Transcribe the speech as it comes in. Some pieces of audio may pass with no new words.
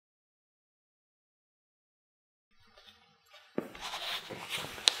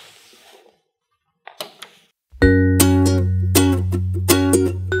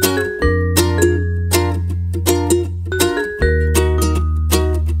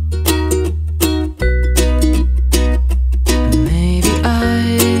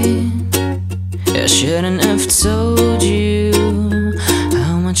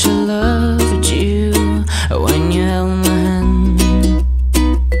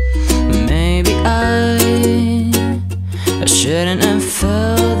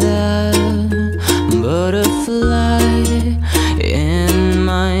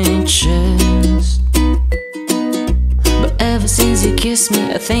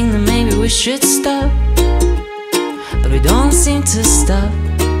think that maybe we should stop, but we don't seem to stop.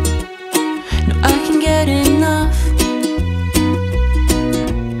 No, I can't get enough.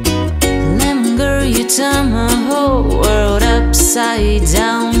 Lemon girl, you turn my whole world upside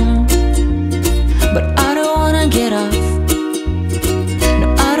down, but I don't wanna get off. No,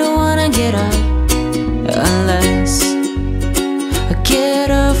 I don't wanna get off unless I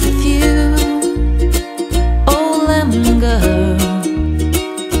get off with you. Oh, lemon girl,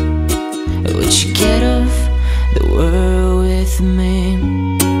 would you get off the world with me?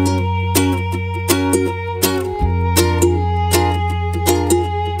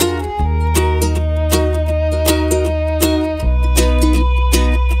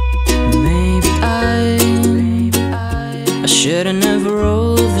 I should've never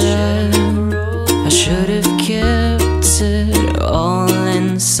wrote that. I should've kept it all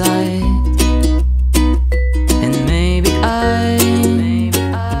inside. And maybe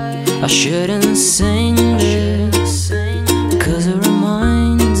I shouldn't sing